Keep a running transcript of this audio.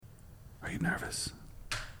you nervous?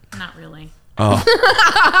 Not really. Oh,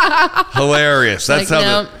 hilarious! That's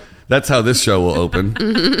how this show will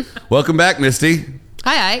open. Welcome back, Misty.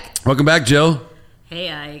 Hi, Ike. Welcome back, Jill. Hey,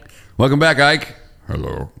 Ike. Welcome back, Ike.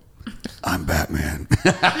 Hello. I'm Batman.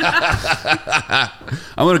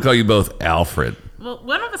 I'm going to call you both Alfred. Well,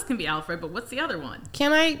 one of us can be Alfred, but what's the other one?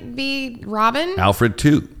 Can I be Robin? Alfred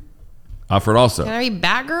too. Alfred also. Can I be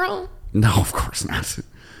Batgirl? No, of course not.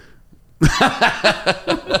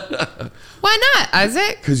 Why not,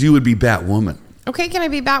 Isaac? Because you would be Batwoman. Okay, can I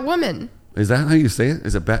be Batwoman? Is that how you say it?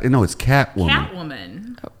 Is it Bat? No, it's Catwoman.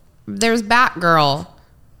 Catwoman. There's Batgirl,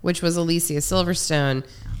 which was Alicia Silverstone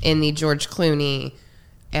in the George Clooney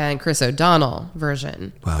and Chris O'Donnell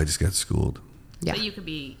version. Wow, I just got schooled. Yeah. But you could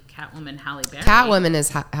be Catwoman Halle Berry. Catwoman is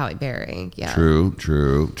Halle Berry. Yeah. True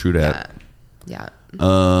that. Yeah.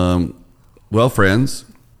 Well, friends.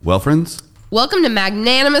 Welcome to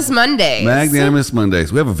Magnanimous Mondays. Magnanimous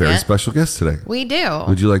Mondays. We have a very special guest today. We do.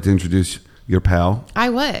 Would you like to introduce your pal? I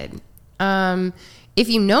would. If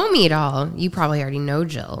you know me at all, you probably already know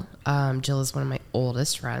Jill. Jill is one of my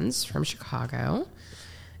oldest friends from Chicago,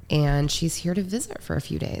 and she's here to visit for a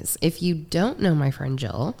few days. If you don't know my friend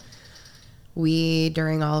Jill, we,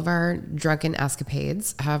 during all of our drunken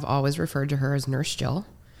escapades, have always referred to her as Nurse Jill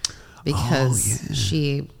because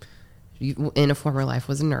she, in a former life,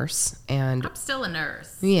 was a nurse. And I'm still a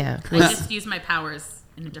nurse. Yeah. I just use my powers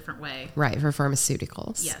in a different way. Right, for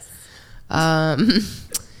pharmaceuticals. Yes.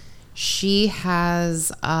 She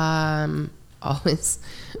has always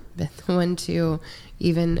been the one to,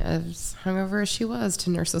 even as hungover as she was, to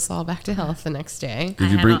nurse us all back to health the next day. I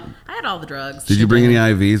had all the drugs. Did you bring any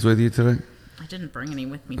IVs with you today? I didn't bring any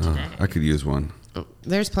with me today. I could use one.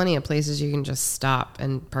 There's plenty of places you can just stop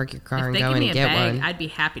and park your car If and they go give in me and a get bag, one. I'd be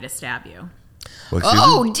happy to stab you.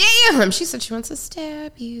 Oh, damn! She said she wants to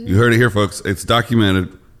stab you. You heard it here, folks. It's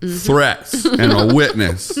documented. Threats and a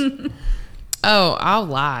witness. Oh, I'll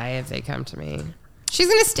lie if they come to me. She's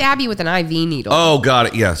going to stab you with an IV needle. Oh, got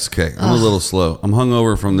it. Yes. Okay. I'm a little slow. I'm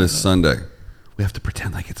hungover from this Sunday. We have to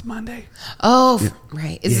pretend like it's Monday. Oh, yeah.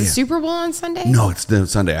 Right. Is the Yeah. Super Bowl on Sunday? No, it's the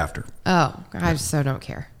Sunday after. Oh, I so don't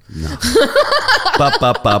care. No.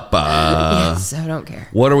 Ba. So don't care.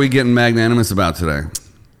 What are we getting magnanimous about today?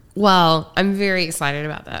 Well, I'm very excited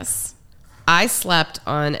about this. I slept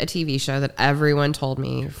on a TV show that everyone told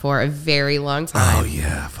me for a very long time. Oh,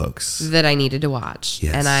 yeah, folks. That I needed to watch.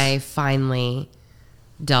 Yes. And I finally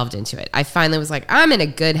delved into it. I finally was like, I'm in a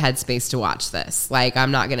good headspace to watch this. Like,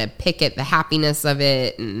 I'm not going to pick at the happiness of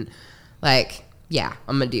it. And like, yeah,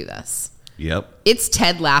 I'm going to do this. Yep. It's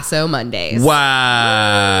Ted Lasso Mondays.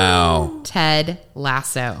 Wow. Ted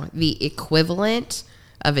Lasso, the equivalent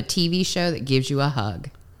of a TV show that gives you a hug.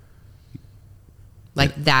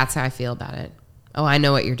 Like, that's how I feel about it. Oh, I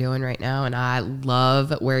know what you're doing right now, and I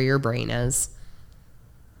love where your brain is.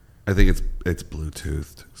 I think it's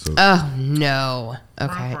Bluetoothed. So. Oh, no.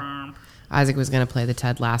 Okay. Isaac was going to play the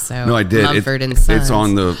Ted Lasso. No, I did. Mumford and Sons. It's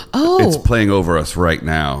on the. Oh. It's playing over us right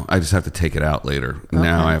now. I just have to take it out later. Okay.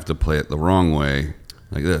 Now I have to play it the wrong way,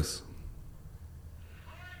 like this.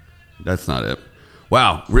 That's not it.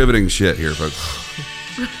 Wow, riveting shit here, folks.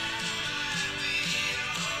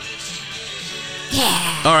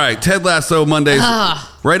 Yeah. All right, Ted Lasso Mondays.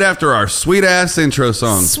 Right after our sweet ass intro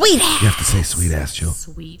song. Sweet ass. You have to say sweet ass, Jill.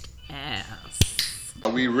 Sweet ass.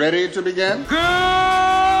 Are we ready to begin? Good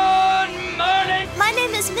morning. My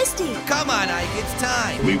name is Misty. Come on, Ike, it's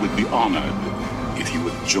time. We would be honored if you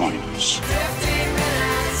would join us. 15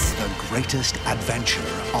 minutes. The greatest adventure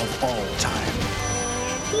of all time.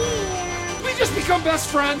 We just become best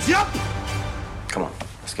friends. Yep. Come on,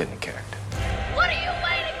 let's get into character. What are you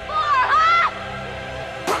waiting for, huh?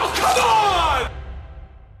 Oh, come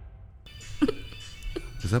on!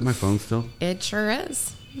 Is that my phone still? It sure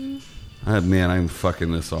is. Man, I'm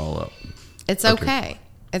fucking this all up. It's okay.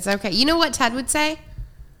 It's okay. You know what Ted would say?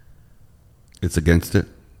 It's against it.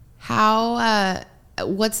 How,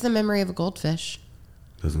 what's the memory of a goldfish?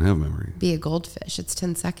 Doesn't have memory. Be a goldfish. It's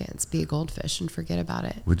 10 seconds. Be a goldfish and forget about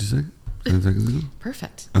it. What'd you say? 10 seconds ago?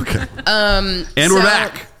 Perfect. Okay. And we're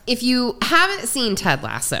back. If you haven't seen Ted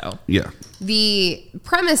Lasso, Yeah. the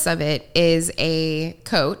premise of it is a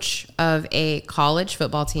coach of a college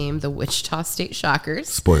football team, the Wichita State Shockers.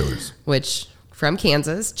 Spoilers. Which, from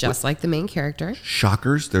Kansas, just like the main character.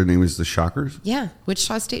 Shockers? Their name is the Shockers? Yeah,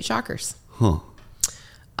 Wichita State Shockers. Huh.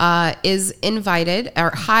 Is invited or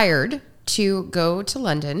hired to go to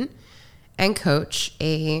London and coach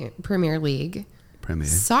a Premier League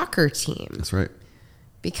soccer team. That's right.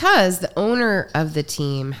 Because the owner of the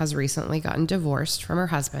team has recently gotten divorced from her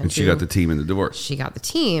husband. And she got the team in the divorce. She got the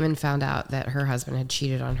team and found out that her husband had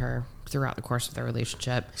cheated on her throughout the course of their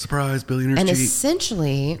relationship. Surprise, billionaires And cheat.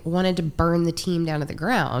 essentially wanted to burn the team down to the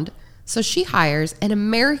ground. So she hires an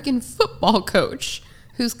American football coach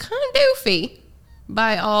who's kind of doofy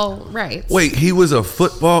by all rights. Wait, he was a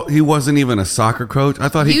football. He wasn't even a soccer coach. I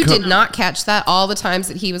thought You did not catch that all the times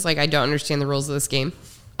that he was like, I don't understand the rules of this game.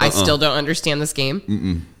 I still don't understand this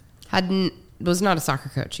game. Was not a soccer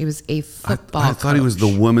coach. He was a football I thought he was the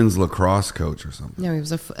women's lacrosse coach or something. No, he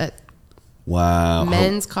was a Wow.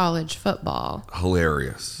 men's college football.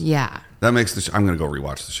 Hilarious. Yeah. That makes the I'm going to go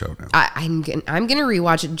rewatch the show now. I'm gonna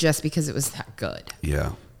rewatch it just because it was that good.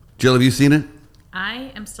 Yeah. Jill, have you seen it?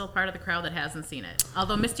 I am still part of the crowd that hasn't seen it.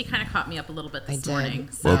 Although Misty kind of caught me up a little bit this did. morning.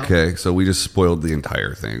 So. Okay, so we just spoiled the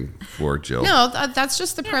entire thing for Jill. No, that's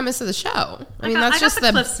just the premise of the show. I mean, got that's just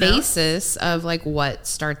the Cliff's Notes. basis of like what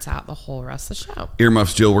starts out the whole rest of the show.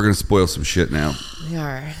 Earmuffs, Jill, we're going to spoil some shit now. We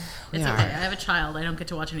are. It's okay. I have a child. I don't get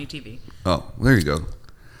to watch any TV. Oh, there you go.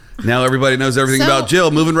 Now everybody knows everything So- about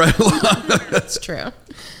Jill. Moving right along. That's true.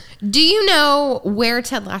 Do you know where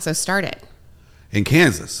Ted Lasso started? In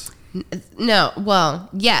Kansas. No. Well,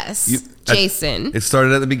 yes. Jason. It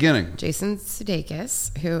started at the beginning. Jason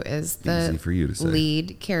Sudeikis, who is Easy the for you to say.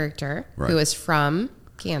 lead character, Right. who is from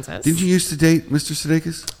Kansas. Didn't you used to date Mr.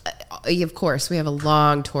 Sudeikis? Of course, we have a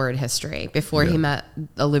long torrid history before he met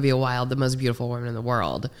Olivia Wilde, the most beautiful woman in the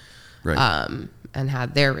world, Right. and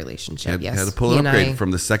had their relationship. Yes, Had to pull He an and upgrade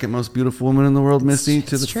from the second most beautiful woman in the world, Misty,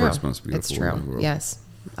 to It's the true. first most beautiful It's true. woman in the world. Yes.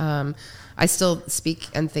 I still speak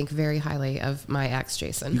and think very highly of my ex,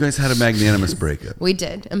 Jason. You guys had a magnanimous breakup. We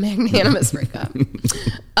did a magnanimous breakup.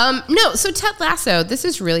 No, so Ted Lasso, this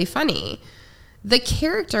is really funny. The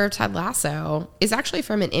character of Ted Lasso is actually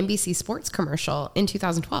from an NBC Sports commercial in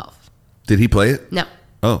 2012. Did he play it? No.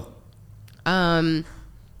 Oh.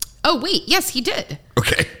 Oh, wait. Yes, he did.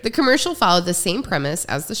 Okay. The commercial followed the same premise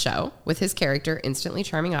as the show, with his character instantly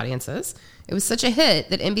charming audiences. It was such a hit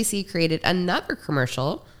that NBC created another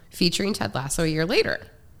commercial featuring Ted Lasso a year later.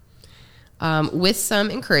 With some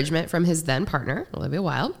encouragement from his then partner, Olivia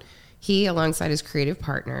Wilde, he, alongside his creative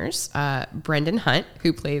partners, Brendan Hunt,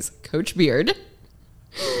 who plays Coach Beard,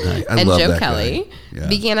 I and love Joe that Kelly, guy. Yeah.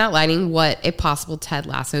 began outlining what a possible Ted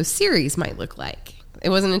Lasso series might look like. It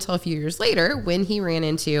wasn't until a few years later when he ran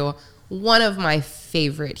into one of my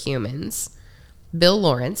favorite humans, Bill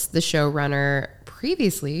Lawrence, the showrunner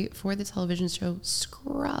previously for the television show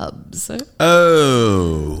Scrubs.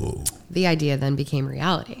 Oh. The idea then became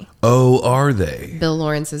reality. Oh, are they? Bill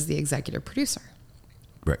Lawrence is the executive producer.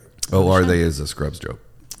 Right. Oh, are they is a Scrubs joke.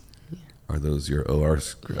 Are those your OR?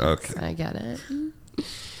 Okay. I get it.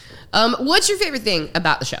 What's your favorite thing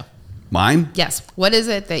about the show? Mine? Yes. What is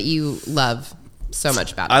it that you love so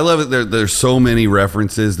much about it? I love it. There's so many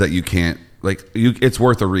references that you can't it's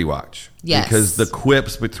worth a rewatch. Yes. Because the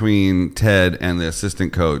quips between Ted and the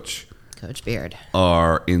assistant coach, Coach Beard,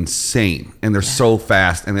 are insane, and they're so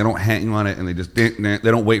fast, and they don't hang on it, and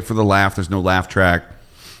they don't wait for the laugh. There's no laugh track,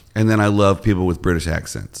 and then I love people with British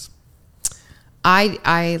accents.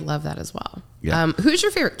 I love that as well. Yeah. Who's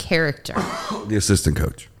your favorite character? The assistant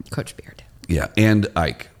coach. Coach Beard. Yeah, and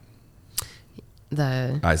Ike.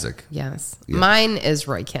 Isaac. Yes. Yeah. Mine is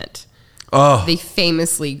Roy Kent. Oh, The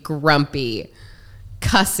famously grumpy,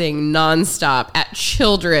 cussing nonstop at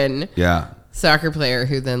children yeah. soccer player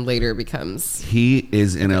who then later becomes... He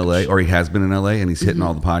is in LA, or he has been in LA, and he's hitting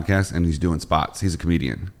all the podcasts, and he's doing spots. He's a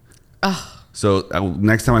comedian. Oh. So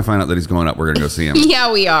next time I find out that he's going up, we're going to go see him.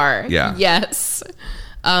 Yeah, we are. Yeah. Yes.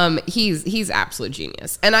 He's absolute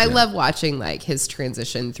genius. And I love watching like his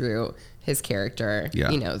transition through his character,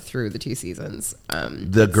 through the 2 seasons.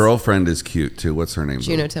 The girlfriend is cute too. What's her name?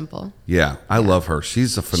 Juno Temple. Yeah, I love her.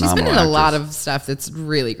 She's a phenomenal She's been in actress. a lot of stuff that's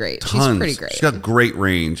really great. Tons. She's pretty great. She's got great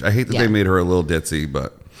range. I hate that they made her a little ditzy,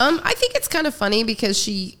 but I think it's kind of funny because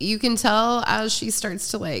you can tell as she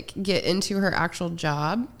starts to like get into her actual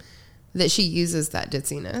job that she uses that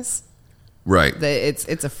ditziness. right. That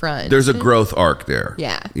it's a front. There's a growth arc there.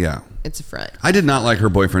 Yeah. Yeah. It's a front. I did not like her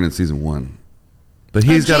boyfriend in season 1. But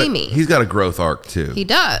he's got a growth arc too. He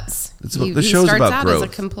does. The He show's starts about out growth. as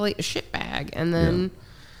a complete shitbag, and then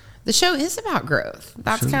the show is about growth.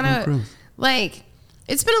 That's show's kind about of growth. like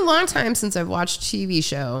it's been a long time since I've watched a TV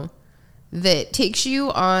show that takes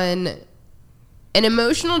you on an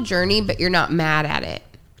emotional journey, but you're not mad at it.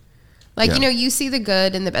 Like, you see the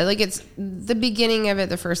good and the bad. Like, it's the beginning of it,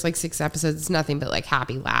 the first, 6 episodes, it's nothing but,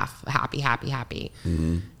 happy, laugh, happy.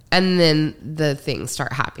 Mm-hmm. And then the things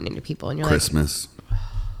start happening to people, and you're Christmas.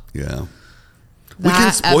 Yeah.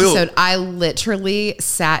 that episode, I literally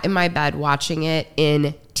sat in my bed watching it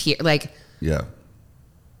in tears, Yeah.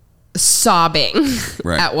 sobbing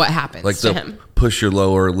Right. at what happens Like to the him. push your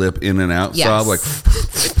lower lip in and out Yes.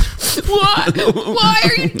 sob. What? Why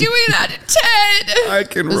are you doing that to Ted? I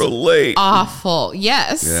can relate. Awful.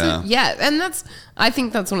 Yes. Yeah. And I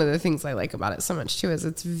think that's one of the things I like about it so much too, is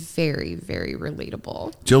it's very, very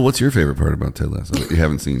relatable. Jill, what's your favorite part about Ted Lasso that you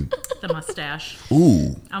haven't seen? The mustache.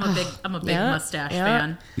 Ooh. I'm a big Yeah, mustache yeah.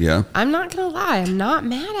 fan. Yeah. I'm not gonna lie, I'm not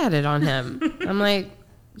mad at it on him. I'm like,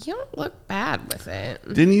 you don't look bad with it.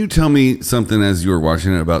 Didn't you tell me something as you were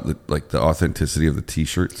watching it about the authenticity of the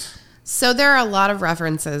T-shirts? So there are a lot of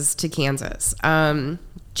references to Kansas.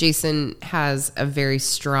 Jason has a very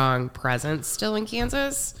strong presence still in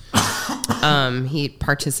Kansas. He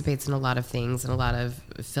participates in a lot of things and a lot of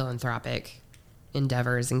philanthropic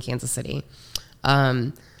endeavors in Kansas City.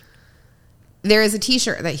 There is a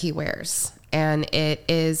T-shirt that he wears, and it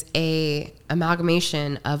is a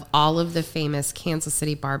amalgamation of all of the famous Kansas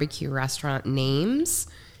City barbecue restaurant names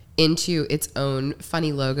into its own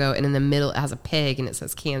funny logo, and in the middle it has a pig and it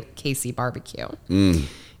says KC Barbecue.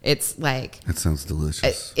 It's like, That sounds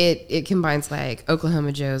delicious. it combines like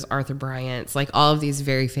Oklahoma Joe's, Arthur Bryant's, like all of these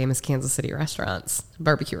very famous Kansas City restaurants,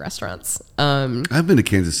 barbecue restaurants. I've been to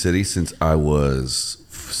Kansas City since I was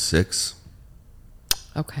 6.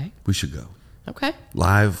 Okay. We should go. Okay.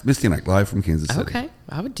 Live, Misty and Ike, live from Kansas City. Okay.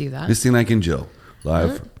 I would do that. Misty and Ike and Jill,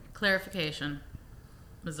 live. Clarification: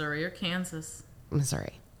 Missouri or Kansas?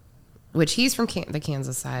 Missouri. Which he's from the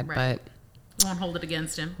Kansas side, Right. Won't hold it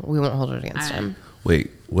against him. but we won't hold it against All him.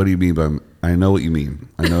 Wait, what do you mean by? I know what you mean.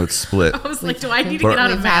 I know it's split. I was like, do I need to But- get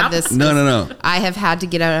out a We've had map? this. No. I have had to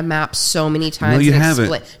get out a map so many times. No, you and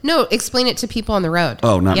haven't. No, explain it to people on the road.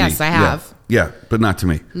 Oh, not me. Yes, I have. Yeah, but not to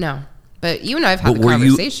me. No. But you and I have had But the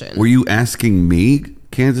conversation. were you asking me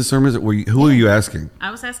Kansas or Missouri? Who are you asking?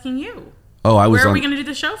 I was asking you. Oh, I was Where are on. we going to do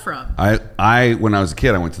the show from? I when I was a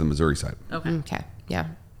kid, I went to the Missouri side. Okay. Okay. Yeah.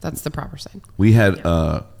 That's the proper side. We had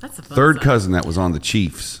That's the fun third side. cousin that was on the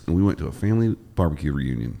Chiefs, and we went to a family barbecue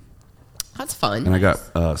reunion. That's fun. And I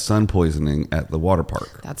got sun poisoning at the water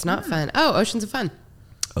park. That's not fun. Oh, Oceans of Fun.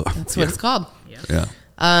 Oh, That's what it's called. Yeah.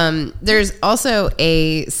 There's also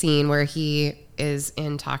a scene where he is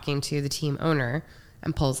in talking to the team owner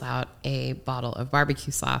and pulls out a bottle of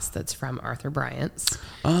barbecue sauce that's from Arthur Bryant's.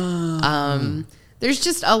 There's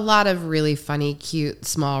just a lot of really funny, cute,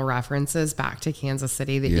 small references back to Kansas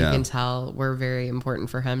City that you Yeah. can tell were very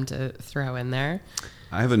important for him to throw in there.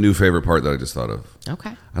 I have a new favorite part that I just thought of.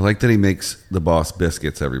 Okay. I like that he makes the boss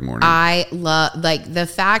biscuits every morning. I love, like, the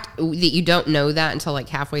fact that you don't know that until like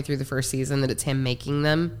halfway through the first season that it's him making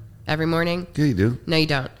them every morning. Yeah, you do. No, you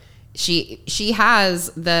don't. She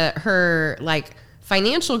has her like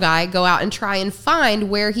financial guy go out and try and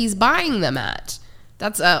find where he's buying them at.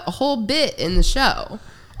 That's a whole bit in the show.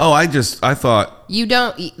 Oh, I thought. You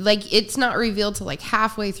don't like, it's not revealed till like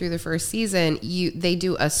halfway through the first season. They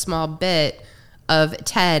do a small bit of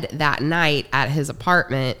Ted that night at his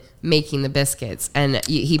apartment making the biscuits, and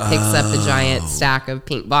he picks up the giant stack of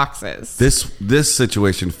pink boxes. This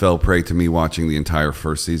situation fell prey to me watching the entire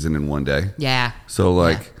first season in one day. Yeah. So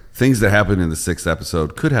like Yeah. things that happened in the 6th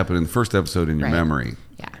episode could happen in the first episode in your Right. memory.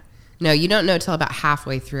 Yeah. No, you don't know till about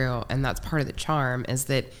halfway through, and that's part of the charm is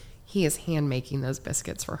that he is hand making those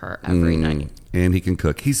biscuits for her every night. And he can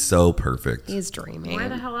cook. He's so perfect. He's dreaming. Where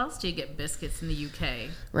the hell else do you get biscuits in the UK?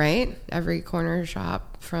 Right? Every corner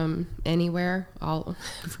shop from anywhere, all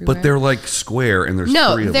everywhere. But they're like square, and there's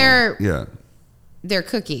No, 3 of they're- them. Yeah. they're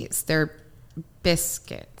cookies. They're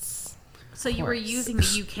biscuits. So you were course. using the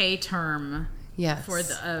UK term Yes. for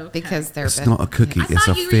the okay. Because they're It's not a cookie. I It's a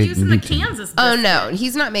thought you were fig using the Newton. Kansas biscuit. Oh no,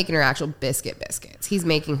 he's not making her actual biscuits. He's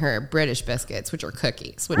making her British biscuits, which are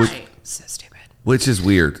cookies. Which Right. so stupid. Which is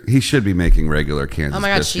weird. He should be making regular Kansas Oh my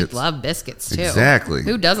god, biscuits. she'd love biscuits too. Exactly.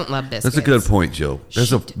 Who doesn't love biscuits? That's a good point, Joe.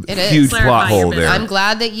 There's a It is. huge Clarify plot your hole business. there. I'm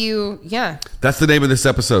glad that you, That's the name of this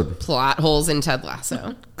episode. plot holes in Ted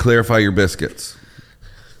Lasso. Clarify your biscuits.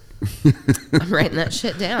 I'm writing that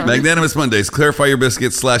shit down. Magnanimous Mondays. Clarify your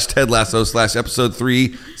biscuits / Ted Lasso / episode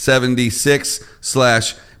 376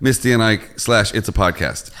 / Misty and Ike / It's a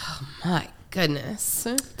Podcast. My goodness.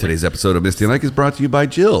 Today's episode of Misty and Ike is brought to you by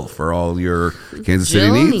Jill for all your Kansas City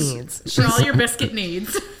Jill needs. For all your biscuit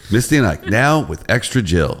needs. Misty and Ike now with extra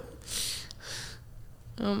Jill.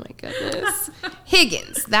 Oh my goodness.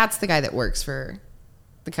 Higgins. That's the guy that works for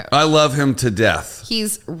the coach. I love him to death.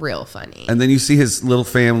 He's real funny. And then you see his little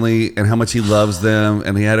family and how much he loves them,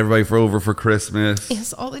 and he had everybody over for Christmas. He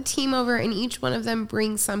has all the team over, and each one of them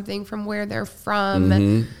brings something from where they're from.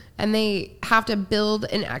 Mm-hmm. and they have to build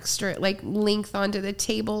an extra like length onto the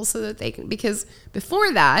table so that they can, because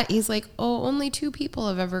before that he's like, oh, only 2 people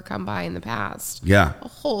have ever come by in the past. Yeah. A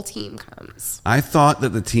whole team comes. I thought that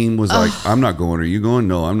the team was like, I'm not going. Are you going?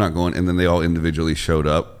 No, I'm not going. And then they all individually showed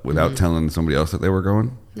up without telling somebody else that they were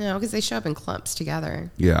going. No, because they show up in clumps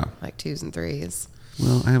together. Yeah. Like 2s and 3s.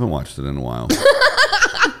 Well, I haven't watched it in a while.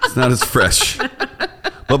 It's not as fresh.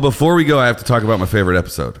 But before we go, I have to talk about my favorite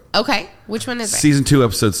episode. Okay. Which one is it? Season 2,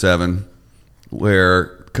 episode 7,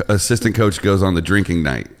 where assistant coach goes on the drinking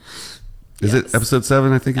night. Is it episode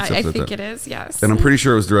 7? I think it's episode 7. I think it is, yes. And I'm pretty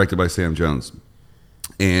sure it was directed by Sam Jones.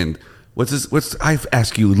 And I've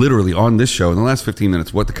asked you literally on this show in the last 15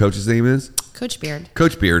 minutes what the coach's name is. Coach Beard.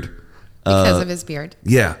 Coach Beard. Because of his beard.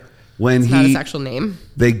 Yeah. When It's not his actual name.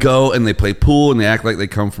 They go and they play pool and they act like they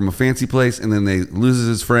come from a fancy place, and then they loses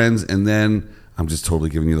his friends, and then I'm just totally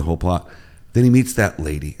giving you the whole plot. Then he meets that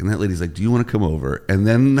lady, and that lady's like, do you want to come over? And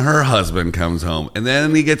then her husband comes home, and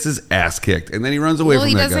then he gets his ass kicked, and then he runs away from that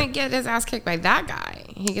guy. Well, he doesn't get his ass kicked by that guy.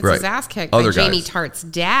 He gets Right. his ass kicked Other by Jamie guys. Tartt's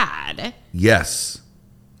dad, Yes.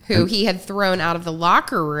 who he had thrown out of the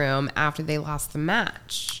locker room after they lost the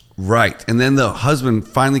match. Right. And then the husband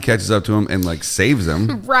finally catches up to him and like saves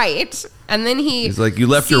him. Right. And then He's like, you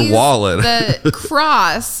left your sees wallet. The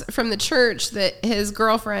cross from the church that his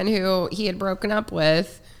girlfriend, who he had broken up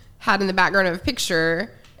with, had in the background of a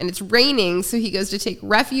picture. And it's raining, so he goes to take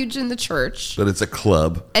refuge in the church. But it's a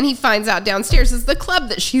club. And he finds out downstairs is the club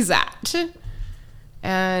that she's at.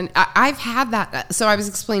 And I've had that. So I was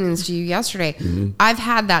explaining this to you yesterday. Mm-hmm. I've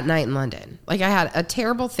had that night in London. Like, I had a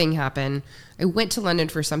terrible thing happen. I went to London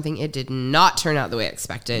for something. It did not turn out the way I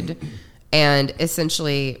expected. And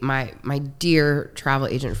essentially, my dear travel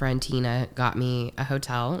agent friend Tina got me a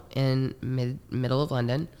hotel in middle of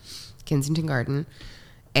London, Kensington Garden.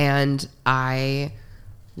 And I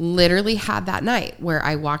literally had that night where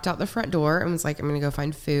I walked out the front door and was like, I'm going to go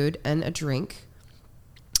find food and a drink.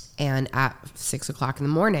 And at 6 o'clock in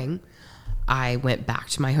the morning, I went back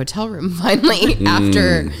to my hotel room finally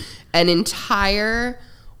after an entire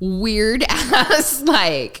weird ass,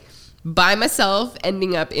 like, by myself,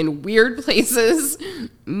 ending up in weird places,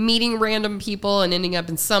 meeting random people and ending up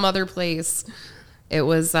in some other place. It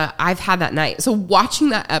was, I've had that night. So watching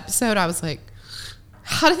that episode, I was like,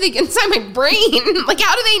 how did they get inside my brain? Like,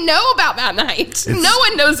 how do they know about that night? No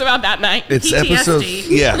one knows about that night. It's PTSD. episodes.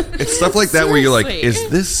 Yeah. It's stuff like that where you're like, Seriously. is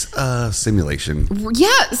this a simulation?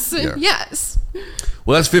 Yes. Yeah. Yes.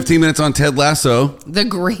 Well, that's 15 minutes on Ted Lasso. The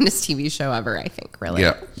greatest TV show ever, I think, really.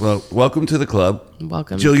 Yeah. Well, welcome to the club.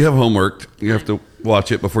 Welcome. Jill, you have homework. You have to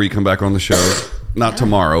watch it before you come back on the show. Not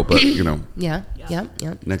tomorrow, but, Yeah.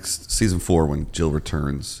 next season 4 when Jill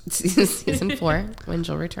returns. Season 4, when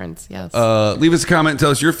Jill returns. Yes. Leave us a comment and tell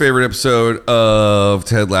us your favorite episode of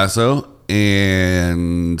Ted Lasso.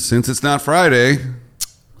 And since it's not Friday,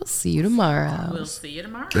 We'll see you tomorrow. We'll see you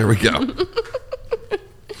tomorrow. there we go.